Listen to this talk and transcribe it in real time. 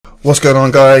What's going on,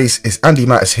 guys? It's Andy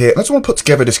Mattis here, and I just want to put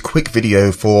together this quick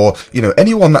video for,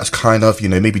 anyone that's kind of,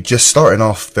 maybe just starting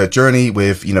off their journey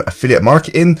with, affiliate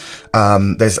marketing.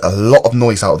 There's a lot of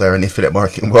noise out there in the affiliate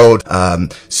marketing world.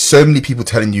 So many people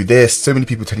telling you this, so many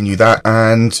people telling you that.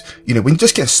 And, when you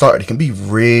just get started, it can be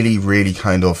really, really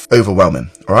kind of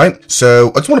overwhelming. All right. So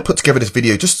I just want to put together this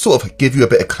video, just sort of give you a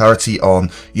bit of clarity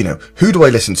on, who do I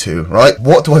listen to, right?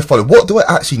 What do I follow? What do I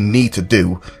actually need to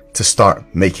do to start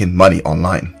making money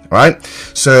online? Right,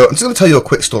 so I'm just going to tell you a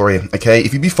quick story, okay?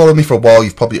 If you've been following me for a while,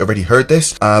 you've probably already heard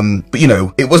this, but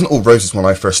it wasn't all roses when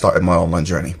I first started my online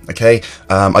journey, okay?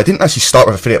 I didn't actually start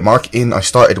with affiliate marketing. I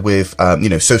started with,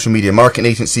 social media marketing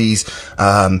agencies.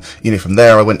 From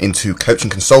there I went into coaching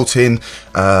consulting,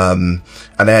 and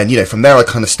then, from there I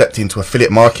kind of stepped into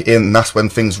affiliate marketing, and that's when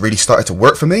things really started to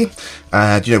work for me.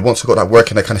 And, once I got that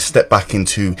working, I kind of stepped back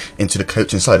into the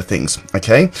coaching side of things,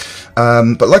 okay?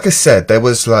 But like I said, there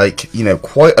was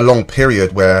quite a long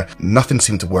period where nothing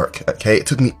seemed to work, okay? It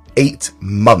took me 8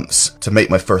 months to make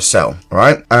my first sale,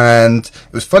 right? And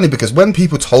it was funny because when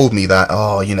people told me that,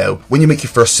 when you make your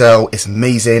first sale, it's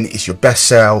amazing, it's your best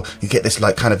sale, you get this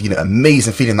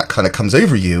amazing feeling that kind of comes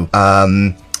over you.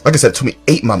 Like I said, it took me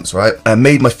 8 months, right? I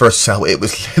made my first sale. It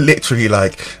was literally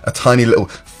like a tiny little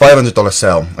 $500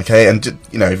 sale, okay? And,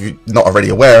 if you're not already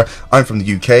aware, I'm from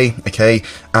the UK, okay?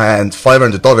 And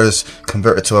 $500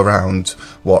 converted to around,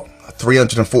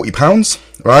 £340,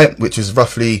 right? Which is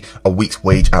roughly a week's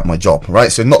wage at my job,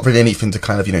 right? So not really anything to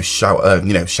kind of, shout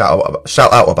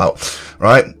out about,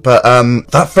 right? But,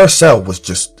 that first sale was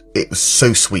it was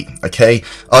so sweet, okay?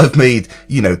 I've made,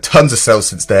 tons of sales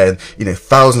since then,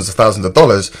 thousands of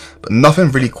dollars, but nothing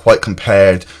really quite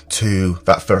compared to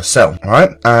that first sale, right?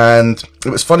 And it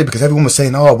was funny because everyone was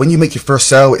saying, when you make your first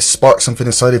sale, it sparks something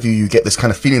inside of you, you get this kind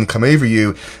of feeling come over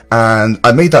you. And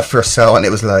I made that first sale and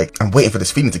it was like, I'm waiting for this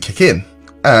feeling to kick in.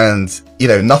 And,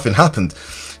 nothing happened.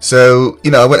 So,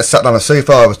 I went and sat down on the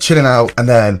sofa, I was chilling out, and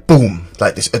then boom,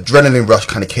 like this adrenaline rush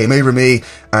kind of came over me.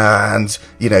 And,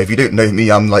 if you don't know me,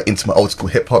 I'm like into my old school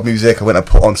hip hop music. I went and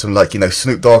put on some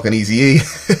Snoop Dogg and Eazy-E.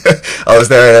 I was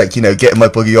there getting my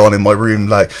boogie on in my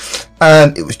room,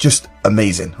 and it was just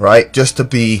amazing, right? Just to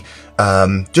be,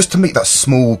 just to make that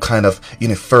small kind of,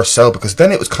 first sale, because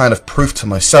then it was kind of proof to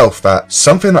myself that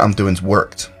something that I'm doing's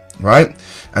worked, right?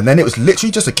 And then it was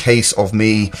literally just a case of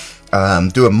me,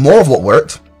 doing more of what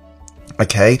worked.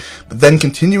 Okay, but then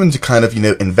continuing to kind of,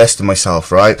 invest in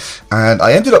myself, right? And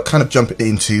I ended up kind of jumping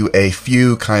into a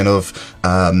few kind of,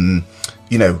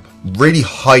 really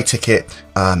high ticket,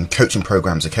 coaching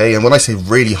programs. Okay. And when I say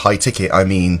really high ticket, I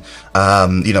mean, I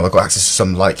got access to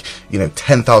some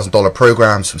 $10,000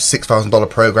 programs, some $6,000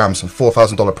 programs, some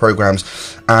 $4,000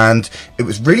 programs. And it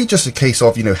was really just a case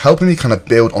of, helping me kind of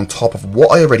build on top of what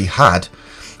I already had,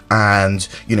 and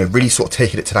really sort of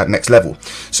taking it to that next level.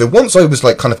 So once I was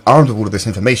kind of armed with all of this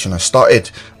information, I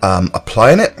started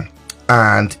applying it,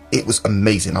 and it was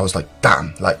amazing. I was like,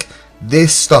 damn,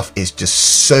 this stuff is just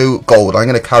so gold. I'm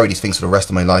going to carry these things for the rest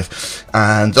of my life.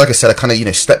 And like I said, I kind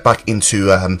of, stepped back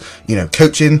into,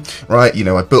 coaching, right?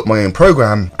 I built my own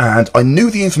program, and I knew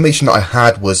the information that I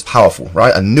had was powerful,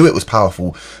 right? I knew it was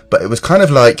powerful, but it was kind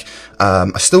of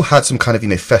I still had some kind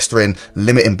of, festering,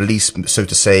 limiting beliefs, so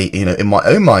to say, in my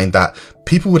own mind, that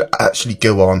people would actually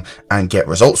go on and get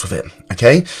results with it.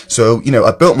 Okay. So,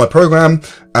 I built my program,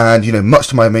 and, much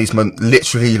to my amazement,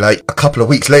 literally a couple of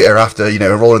weeks later after,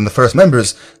 enrolling the first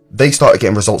members, they started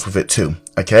getting results with it too.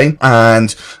 Okay.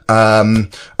 And, I'm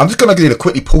just going to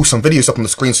quickly pull some videos up on the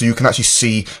screen so you can actually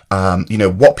see,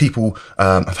 what people,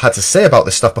 have had to say about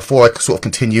this stuff before I sort of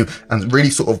continue and really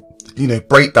sort of,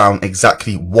 break down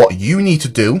exactly what you need to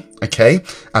do, okay,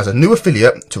 as a new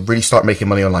affiliate to really start making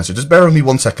money online. So just bear with me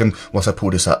 1 second whilst I pull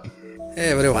this up.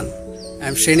 Hey everyone,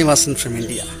 I'm Srinivasan from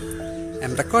India.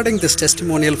 I'm recording this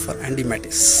testimonial for Andy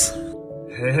Mattis.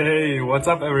 Hey, what's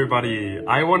up everybody?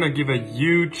 I want to give a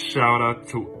huge shout out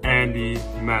to Andy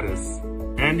Mattis.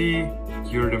 Andy,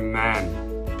 you're the man.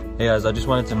 Hey guys, I just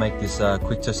wanted to make this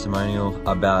quick testimonial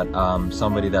about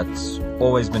somebody that's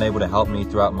always been able to help me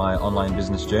throughout my online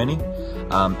business journey.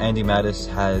 Andy Mattis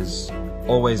has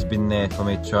always been there for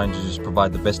me, trying to just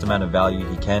provide the best amount of value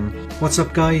he can. What's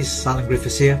up guys, Alan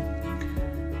Griffiths here.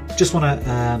 Just want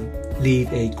to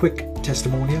leave a quick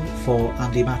testimonial for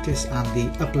Andy Mattis and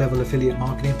the Up-Level Affiliate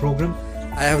Marketing Program.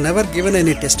 I have never given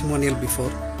any testimonial before,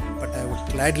 but I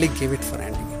would gladly give it for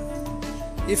Andy.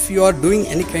 If you are doing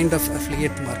any kind of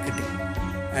affiliate marketing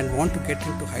and want to get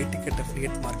into high-ticket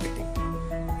affiliate marketing,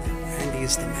 then Andy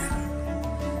is the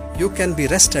man. You can be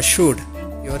rest assured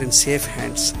you are in safe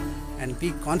hands and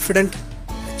be confident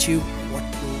to achieve what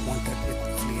you wanted with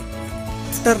affiliate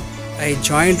marketing. After I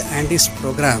joined Andy's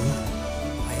program,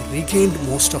 I regained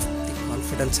most of the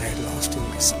confidence I had lost in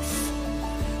myself.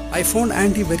 I found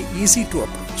Andy very easy to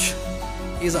approach.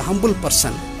 He is a humble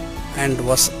person and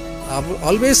was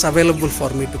always available for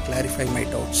me to clarify my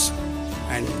doubts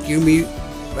and give me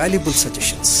valuable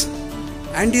suggestions.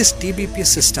 Andy's TBP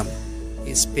system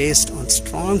is based on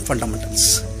strong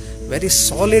fundamentals, very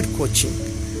solid coaching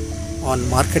on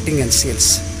marketing and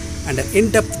sales, and an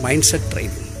in-depth mindset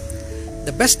training.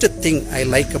 The best thing I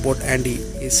like about Andy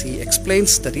is he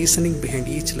explains the reasoning behind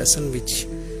each lesson, which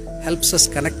helps us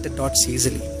connect the dots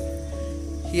easily.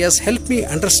 He has helped me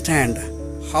understand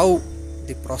how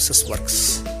the process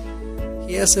works.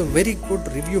 He has a very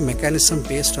good review mechanism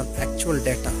based on actual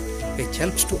data, which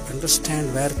helps to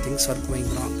understand where things are going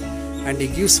wrong, and he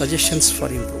gives suggestions for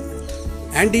improvement.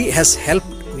 Andy has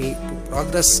helped me to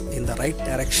progress in the right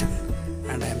direction,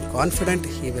 and I am confident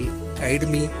he will guide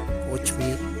me, coach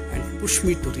me, and push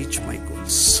me to reach my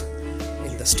goals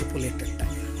in the stipulated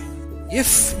time.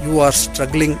 If you are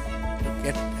struggling to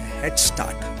get a head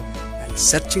start and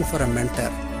searching for a mentor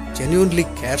who genuinely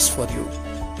cares for you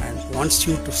and wants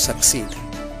you to succeed,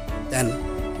 then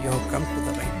you have come to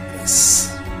the right place.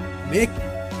 Make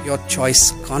your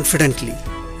choice confidently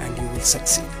and you will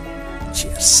succeed.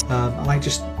 Cheers. And I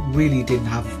just really didn't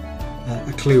have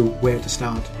a clue where to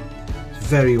start. It's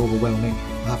very overwhelming,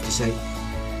 I have to say.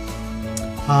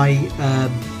 I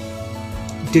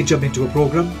did jump into a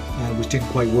program which didn't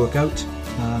quite work out.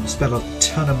 Spent a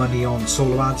ton of money on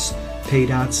solo ads,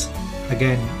 paid ads.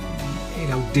 Again,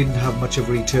 didn't have much of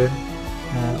a return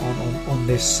on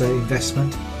this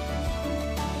investment.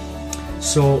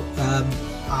 So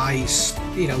I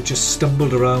just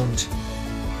stumbled around,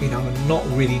 and not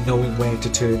really knowing where to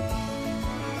turn.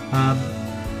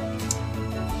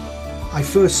 I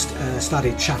first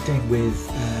started chatting with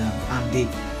Andy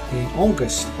in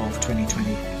August of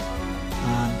 2020,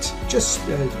 and just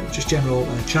general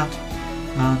chat,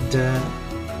 and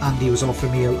Andy was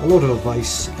offering me a lot of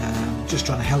advice, just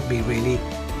trying to help me really,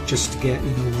 just to get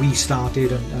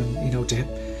restarted and to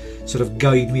sort of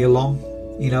guide me along.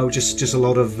 Just a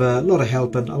lot of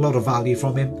help and a lot of value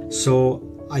from him. So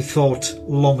I thought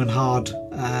long and hard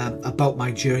about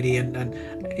my journey, and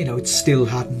it still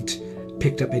hadn't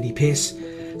picked up any pace.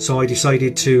 So I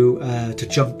decided to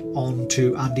jump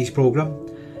onto Andy's program,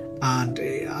 and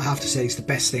I have to say it's the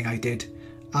best thing I did.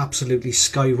 Absolutely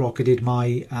skyrocketed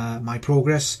my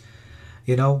progress.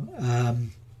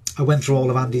 I went through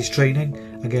all of Andy's training.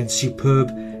 Again,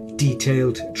 superb,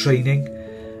 detailed training.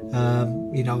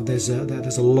 There's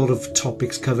a lot of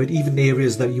topics covered, even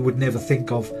areas that you would never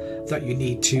think of that you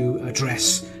need to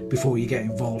address before you get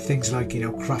involved. Things like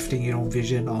crafting your own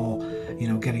vision, or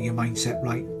getting your mindset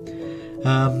right.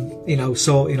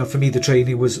 So for me the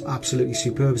training was absolutely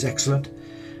superb, it was excellent.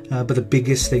 But the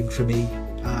biggest thing for me,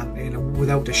 and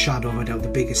without a shadow of a doubt, the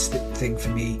biggest thing for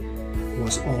me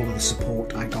was all of the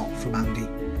support I got from Andy.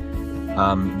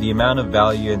 The amount of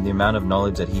value and the amount of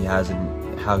knowledge that he has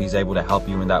and how he's able to help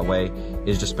you in that way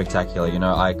is just spectacular.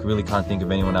 I really can't think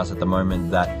of anyone else at the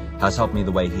moment that has helped me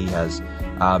the way he has.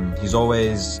 He's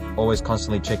always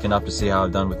constantly checking up to see how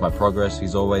I've done with my progress.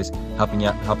 He's always helping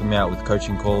me out with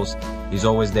coaching calls. He's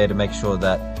always there to make sure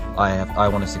that I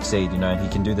want to succeed, and he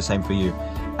can do the same for you.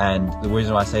 And the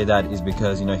reason why I say that is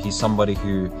because he's somebody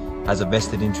who has a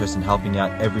vested interest in helping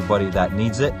out everybody that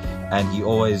needs it, and he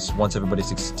always wants everybody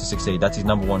to succeed. That's his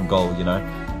number one goal,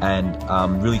 and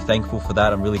I'm really thankful for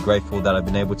that. I'm really grateful that I've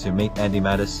been able to meet Andy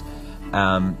Mattis,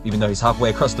 even though he's halfway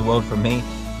across the world from me.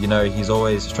 He's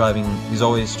always trying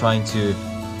to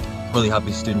really help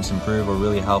his students improve, or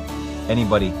really help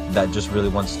anybody that just really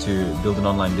wants to build an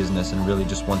online business and really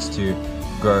just wants to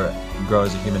grow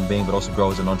as a human being, but also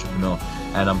grow as an entrepreneur.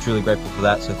 And I'm truly grateful for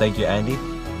that, so thank you, Andy.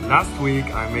 Last week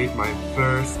I made my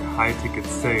first high-ticket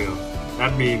sale.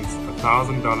 That means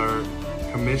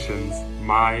 $1,000 commissions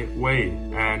my way,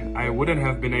 and I wouldn't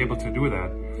have been able to do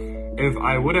that if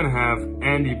I wouldn't have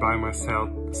Andy by my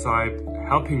side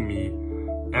helping me.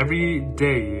 Every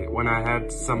day when I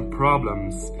had some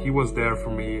problems, he was there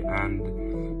for me, and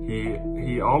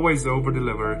he always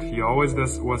over-delivered. He always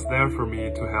was there for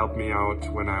me to help me out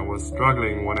when I was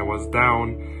struggling, when I was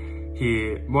down.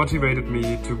 He motivated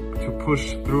me to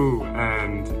push through,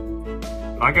 and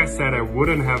like I said, I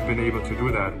wouldn't have been able to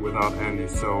do that without Andy.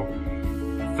 So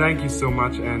thank you so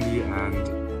much, Andy,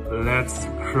 and let's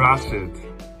crush it.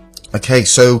 Okay,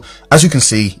 so as you can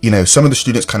see, you know, some of the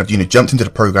students kind of, you know, jumped into the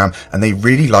program and they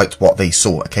really liked what they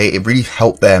saw. Okay, it really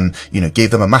helped them, you know,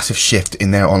 gave them a massive shift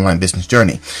in their online business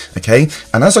journey. Okay,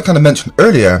 and as I kind of mentioned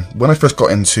earlier, when I first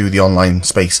got into the online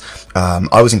space,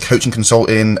 I was in coaching,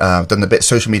 consulting, done a bit of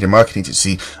social media marketing to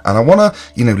see, and I want to,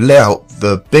 you know, lay out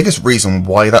the biggest reason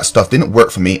why that stuff didn't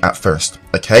work for me at first.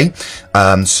 Okay,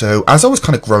 so as I was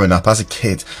kind of growing up as a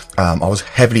kid, I was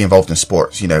heavily involved in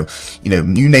sports. You know,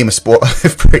 you name a sport,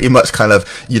 I've pretty much kind of,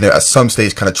 you know, at some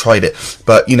stage kind of tried it.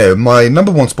 But, you know, my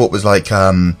number one sport was like,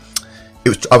 I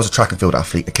was a track and field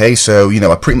athlete. Okay, so, you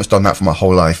know, I pretty much done that for my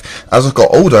whole life. As I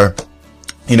got older,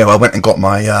 you know, I went and got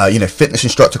my, you know, fitness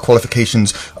instructor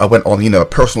qualifications. I went on, you know, a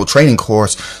personal training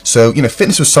course. So, you know,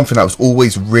 fitness was something that was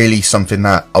always really something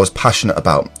that I was passionate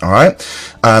about. All right.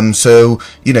 So,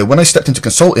 you know, when I stepped into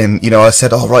consulting, you know, I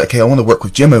said, oh, right, okay, I want to work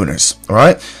with gym owners. All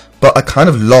right. But I kind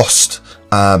of lost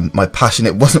my passion.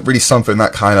 It wasn't really something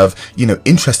that kind of, you know,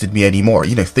 interested me anymore.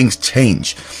 You know, things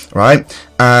change, right?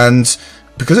 And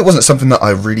because it wasn't something that I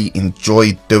really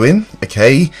enjoyed doing,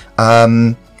 okay,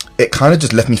 it kind of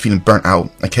just left me feeling burnt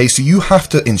out. Okay, so you have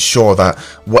to ensure that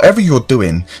whatever you're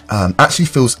doing actually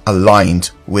feels aligned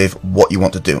with what you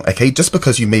want to do. Okay, just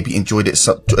because you maybe enjoyed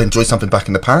something back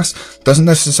in the past doesn't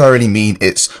necessarily mean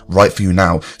it's right for you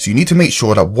now. So you need to make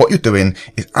sure that what you're doing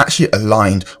is actually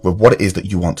aligned with what it is that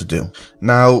you want to do.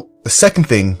 Now, the second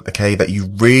thing, okay, that you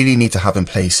really need to have in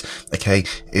place, okay,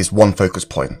 is one focus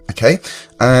point. Okay,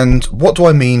 and what do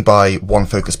I mean by one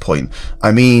focus point?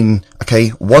 I mean, okay,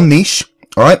 one niche.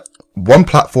 All right, one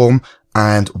platform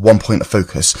and one point of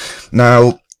focus.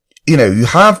 Now, you know, you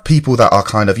have people that are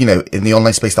kind of, you know, in the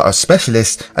online space that are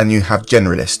specialists, and you have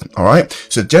generalists. All right.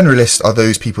 So generalists are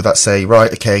those people that say,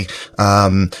 right, okay,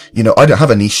 you know, I don't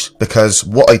have a niche because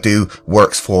what I do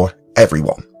works for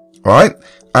everyone. All right.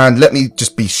 And let me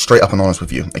just be straight up and honest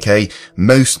with you. Okay.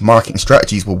 Most marketing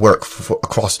strategies will work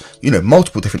across, you know,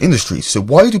 multiple different industries. So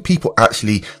why do people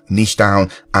actually niche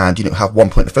down and, you know, have one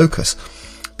point of focus?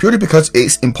 Purely because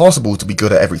it's impossible to be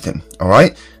good at everything, all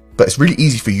right? But it's really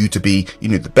easy for you to be, you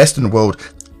know, the best in the world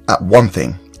at one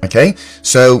thing, okay?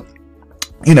 So,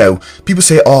 you know, people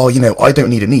say, oh, you know, I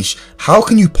don't need a niche. How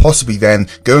can you possibly then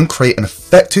go and create an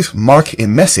effective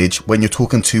marketing message when you're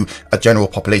talking to a general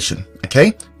population,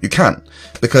 okay? You can't,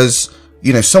 because,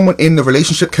 you know, someone in the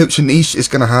relationship coaching niche is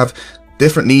going to have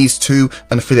different needs to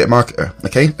an affiliate marketer.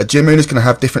 Okay, a gym owner is going to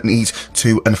have different needs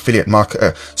to an affiliate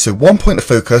marketer. So one point of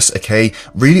focus, okay,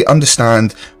 really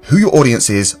understand who your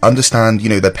audience is, understand, you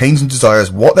know, their pains and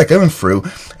desires, what they're going through,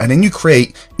 and then you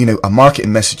create, you know, a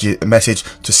marketing message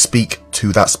to speak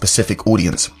to that specific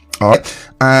audience. All right,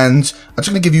 and I'm just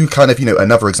going to give you kind of, you know,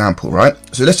 another example, right?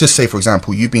 So let's just say, for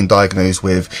example, you've been diagnosed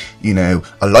with, you know,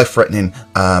 a life-threatening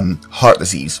heart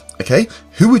disease. Okay,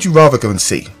 who would you rather go and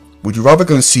see? Would you rather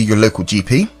go and see your local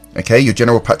GP, okay, your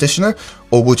general practitioner,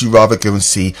 or would you rather go and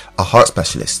see a heart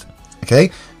specialist? Okay,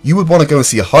 you would want to go and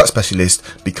see a heart specialist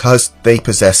because they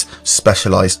possess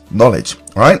specialized knowledge,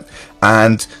 right?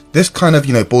 And this kind of,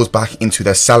 you know, boils back into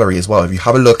their salary as well. If you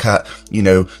have a look at, you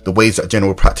know, the wage that a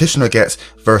general practitioner gets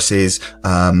versus,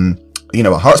 you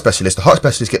know, a heart specialist, the heart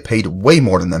specialists get paid way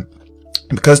more than them,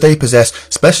 because they possess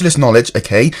specialist knowledge,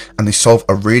 okay, and they solve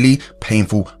a really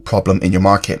painful problem in your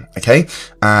market, okay?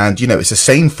 And, you know, it's the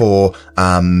same for,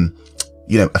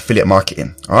 you know, affiliate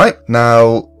marketing, all right?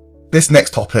 Now, this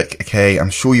next topic, okay, I'm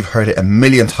sure you've heard it a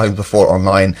million times before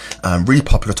online, really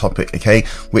popular topic, okay,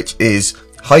 which is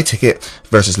high ticket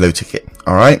versus low ticket,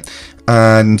 all right?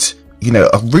 And, you know,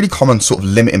 a really common sort of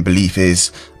limiting belief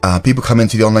is people come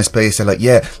into the online space, they're like,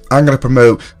 yeah, I'm going to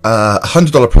promote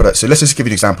 $100 products. So let's just give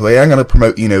you an example. I'm going to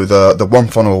promote, you know, the one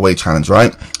funnel away challenge,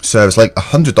 right? So it's like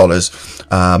 $100.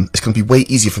 It's going to be way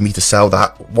easier for me to sell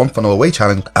that one funnel away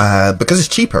challenge because it's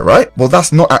cheaper, right? Well,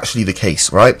 that's not actually the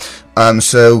case, right?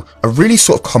 So a really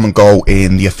sort of common goal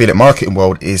in the affiliate marketing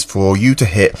world is for you to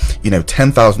hit, you know,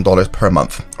 $10,000 per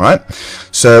month, right?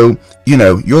 So, you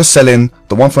know, you're selling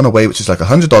the one funnel away, which is like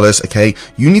 $100. Okay.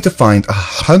 You need to find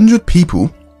 100 people,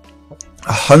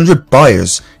 100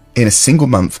 buyers in a single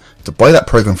month to buy that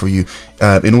program for you,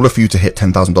 in order for you to hit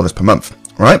 $10,000 per month,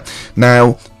 right?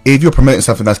 Now, if you're promoting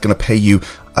something that's going to pay you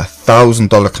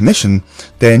 $1,000 commission,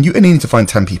 then you only need to find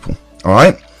 10 people. All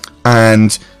right.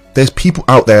 And there's people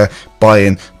out there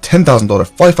buying $10,000,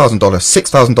 $5,000,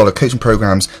 $6,000 coaching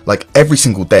programs like every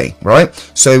single day, right?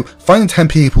 So finding 10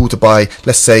 people to buy,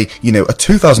 let's say, you know, a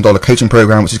 $2,000 coaching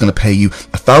program, which is going to pay you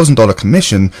 $1,000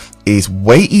 commission, is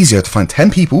way easier to find 10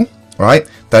 people, right,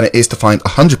 than it is to find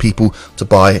 100 people to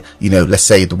buy, you know, let's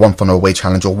say the One Funnel Away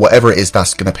challenge or whatever it is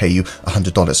that's going to pay you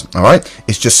 $100. All right,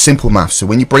 it's just simple math. So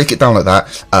when you break it down like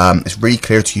that, it's really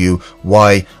clear to you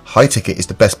why high ticket is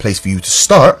the best place for you to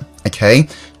start. Okay,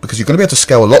 because you're going to be able to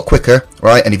scale a lot quicker,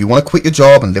 right? And if you want to quit your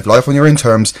job and live life on your own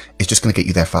terms, it's just going to get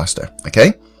you there faster.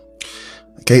 Okay.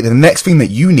 Okay, the next thing that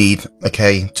you need,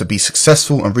 okay, to be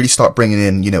successful and really start bringing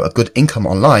in, you know, a good income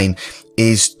online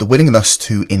is the willingness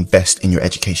to invest in your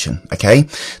education. Okay.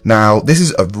 Now, this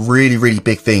is a really, really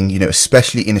big thing, you know,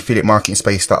 especially in affiliate marketing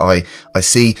space that I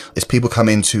see is people come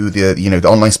into the, you know, the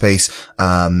online space.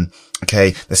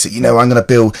 Okay. They say, you know, I'm going to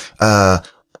build, I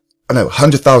know,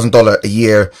 $100,000 a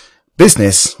year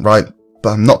business, right? But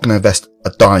I'm not going to invest a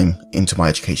dime into my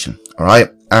education. All right.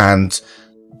 And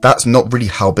that's not really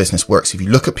how business works. If you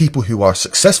look at people who are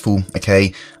successful,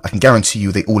 okay, I can guarantee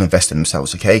you they all invest in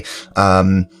themselves, okay?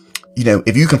 You know,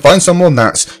 if you can find someone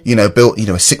that's, you know, built, you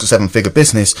know, a 6 or 7 figure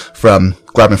business from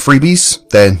grabbing freebies,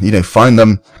 then, you know, find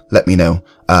them, let me know.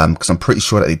 Cause I'm pretty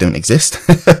sure that they don't exist.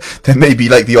 There may be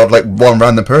like the odd, like one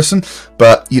random person,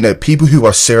 but you know, people who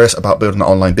are serious about building an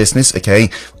online business, okay,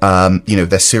 you know,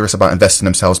 they're serious about investing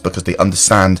in themselves because they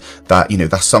understand that, you know,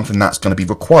 that's something that's going to be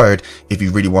required if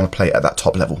you really want to play at that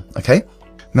top level. Okay.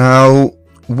 Now,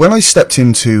 when I stepped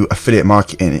into affiliate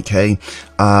marketing, okay,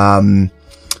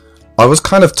 I was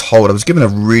kind of told, I was given a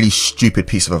really stupid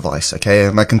piece of advice, okay?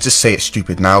 And I can just say it's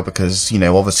stupid now because, you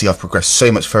know, obviously I've progressed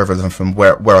so much further than from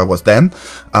where I was then.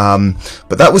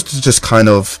 But that was to just kind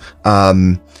of,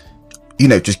 you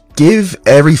know, just give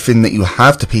everything that you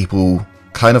have to people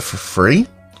kind of for free,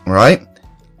 right?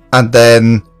 And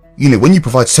then, you know, when you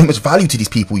provide so much value to these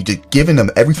people, you're giving them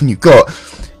everything you've got,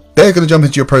 they're going to jump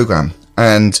into your program.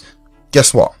 And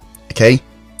guess what? Okay?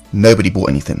 Nobody bought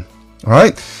anything. All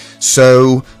right?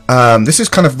 So, this is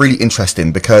kind of really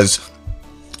interesting because,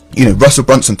 you know, Russell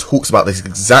Brunson talks about this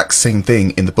exact same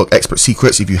thing in the book Expert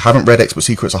Secrets. If you haven't read Expert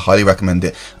Secrets, I highly recommend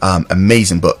it.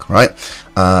 Amazing book, right?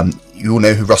 You all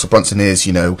know who Russell Brunson is,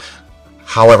 you know,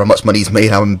 however much money he's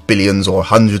made, how many billions or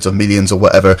hundreds of millions or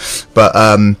whatever. But,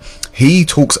 he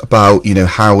talks about, you know,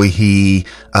 how he,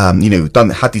 you know,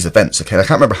 had these events. Okay. I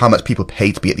can't remember how much people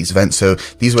paid to be at these events. So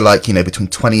these were like, you know, between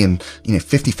 $20,000 and, you know,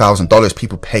 $50,000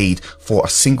 people paid for a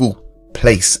single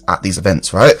place at these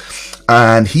events, right?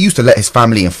 And he used to let his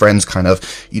family and friends kind of,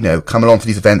 you know, come along for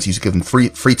these events. He used to give them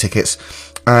free tickets.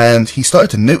 And he started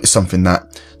to notice something,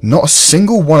 that not a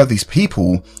single one of these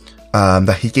people,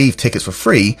 that he gave tickets for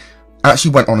free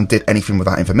actually went on and did anything with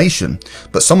that information.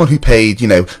 But someone who paid, you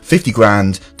know, 50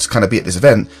 grand to kind of be at this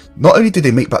event, not only did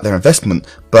they make back their investment,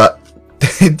 but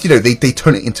you know, they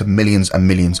turn it into millions and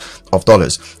millions of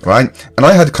dollars, right? And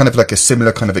I had kind of like a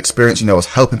similar kind of experience. You know, I was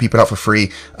helping people out for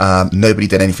free. Nobody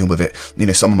did anything with it. You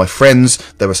know, some of my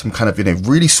friends, there were some kind of, you know,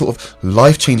 really sort of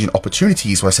life-changing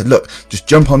opportunities where I said, look, just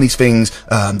jump on these things.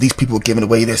 These people were giving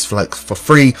away this for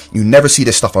free. You never see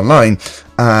this stuff online.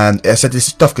 And I said, this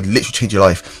stuff could literally change your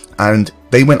life. And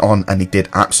they went on and they did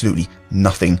absolutely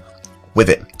nothing with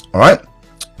it. All right.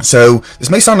 So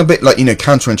this may sound a bit like, you know,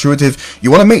 counterintuitive.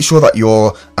 You want to make sure that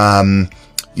you're,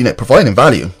 you know, providing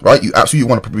value, right? You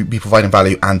absolutely want to be providing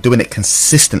value and doing it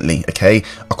consistently, okay,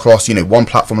 across, you know, one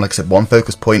platform, like I said, one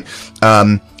focus point.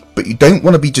 But you don't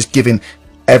want to be just giving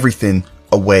everything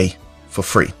away for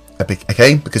free,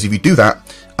 okay? Because if you do that,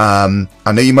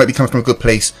 I know you might be coming from a good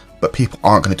place, but people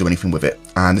aren't going to do anything with it.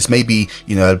 And this may be,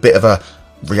 you know, a bit of a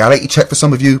reality check for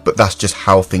some of you, but that's just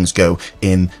how things go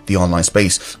in the online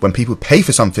space. When people pay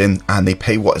for something and they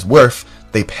pay what it's worth,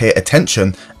 they pay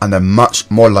attention and they're much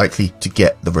more likely to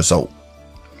get the result.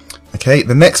 Okay,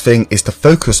 the next thing is to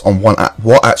focus on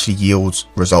what actually yields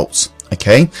results.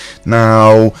 Okay,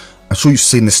 now I'm sure you've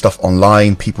seen this stuff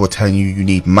online. People are telling you you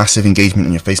need massive engagement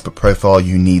in your Facebook profile,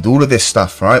 you need all of this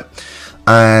stuff, right?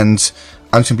 And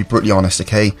I'm just gonna be brutally honest,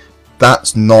 okay,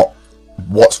 that's not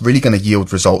what's really going to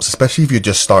yield results, especially if you're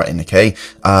just starting. Okay,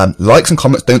 likes and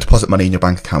comments don't deposit money in your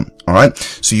bank account. All right,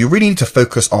 so you really need to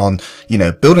focus on, you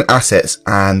know, building assets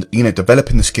and, you know,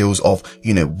 developing the skills of,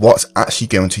 you know, what's actually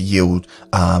going to yield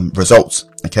results.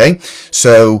 Okay,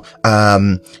 so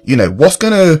you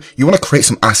know, you want to create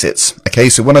some assets. Okay,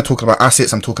 so when I talk about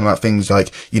assets, I'm talking about things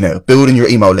like, you know, building your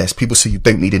email list. People say you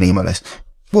don't need an email list.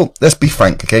 Well, let's be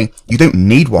frank. Okay, you don't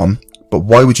need one. But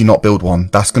why would you not build one?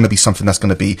 That's going to be something that's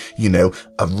going to be, you know,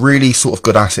 a really sort of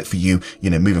good asset for you, you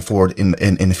know, moving forward in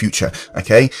the future.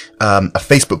 Okay. A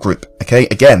Facebook group. Okay.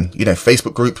 Again, you know,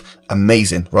 Facebook group,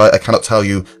 amazing, right? I cannot tell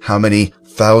you how many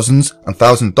thousands and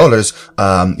thousands of dollars,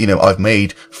 you know, I've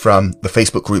made from the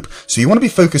Facebook group. So you want to be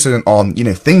focusing on, you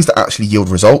know, things that actually yield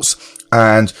results,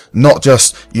 and not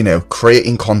just, you know,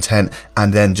 creating content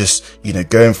and then just, you know,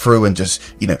 going through and just,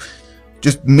 you know,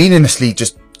 just meaninglessly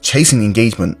just chasing the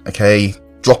engagement, okay?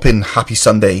 Dropping happy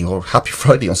Sunday or happy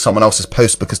Friday on someone else's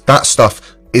post, because that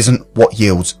stuff isn't what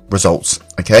yields results,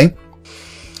 okay?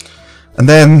 And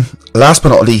then last but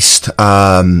not least,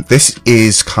 this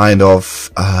is kind of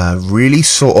really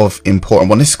sort of important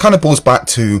one. This kind of boils back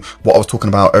to what I was talking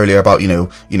about earlier about, you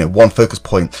know, one focus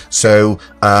point. So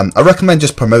I recommend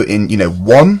just promoting, you know,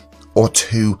 1 or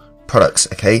 2 products,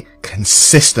 okay,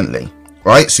 consistently,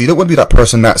 right? So you don't want to be that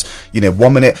person that's, you know,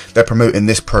 1 minute they're promoting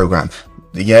this program.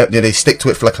 Yeah, they stick to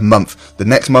it for like a month. The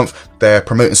next month, they're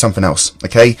promoting something else,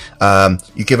 okay?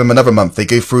 You give them another month, they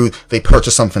go through, they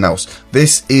purchase something else.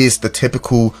 This is the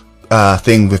typical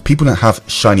thing with people that have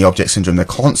shiny object syndrome. They're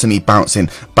constantly bouncing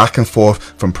back and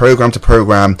forth from program to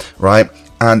program, right?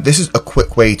 And this is a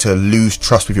quick way to lose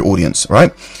trust with your audience,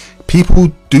 right?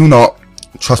 People do not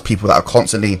trust people that are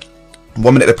constantly,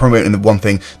 1 minute they're promoting the one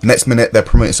thing, the next minute they're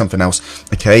promoting something else,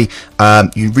 okay?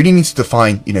 You really need to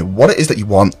define, you know, what it is that you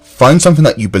want, find something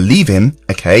that you believe in,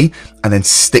 okay, and then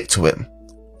stick to it,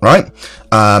 right?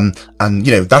 And,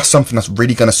 you know, that's something that's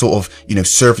really going to sort of, you know,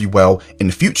 serve you well in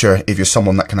the future if you're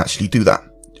someone that can actually do that,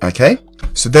 okay?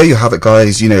 So there you have it,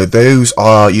 guys. You know, those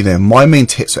are, you know, my main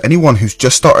tips for anyone who's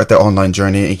just started their online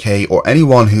journey, okay, or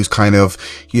anyone who's kind of,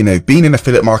 you know, been in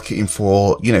affiliate marketing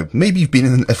for, you know, maybe you've been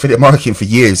in affiliate marketing for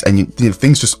years and you know,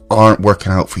 things just aren't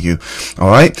working out for you. All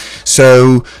right.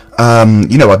 So,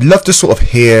 you know, I'd love to sort of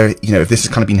hear, you know, if this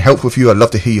has kind of been helpful for you. I'd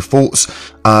love to hear your thoughts.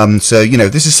 So, you know,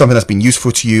 if this is something that's been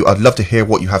useful to you, I'd love to hear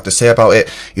what you have to say about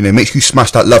it. You know, make sure you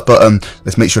smash that love button.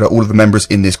 Let's make sure that all of the members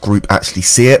in this group actually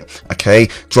see it. Okay.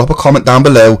 Drop a comment down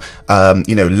below.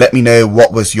 You know, let me know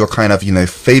what was your kind of, you know,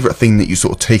 favorite thing that you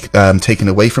sort of taken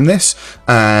away from this.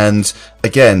 And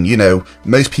again, you know,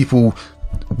 most people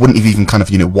wouldn't have even kind of,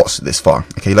 you know, watched it this far.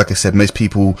 Okay, like I said, most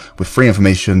people with free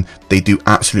information, they do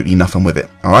absolutely nothing with it.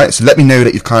 All right, so let me know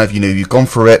that you've kind of, you know, you've gone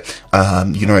through it.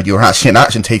 You know, you're actually an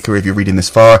action taker if you're reading this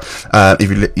far.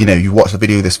 If you know, you watched the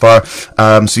video this far.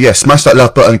 So yeah, smash that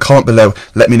love button, comment below.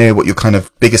 Let me know what your kind of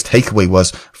biggest takeaway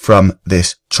was from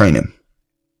this training.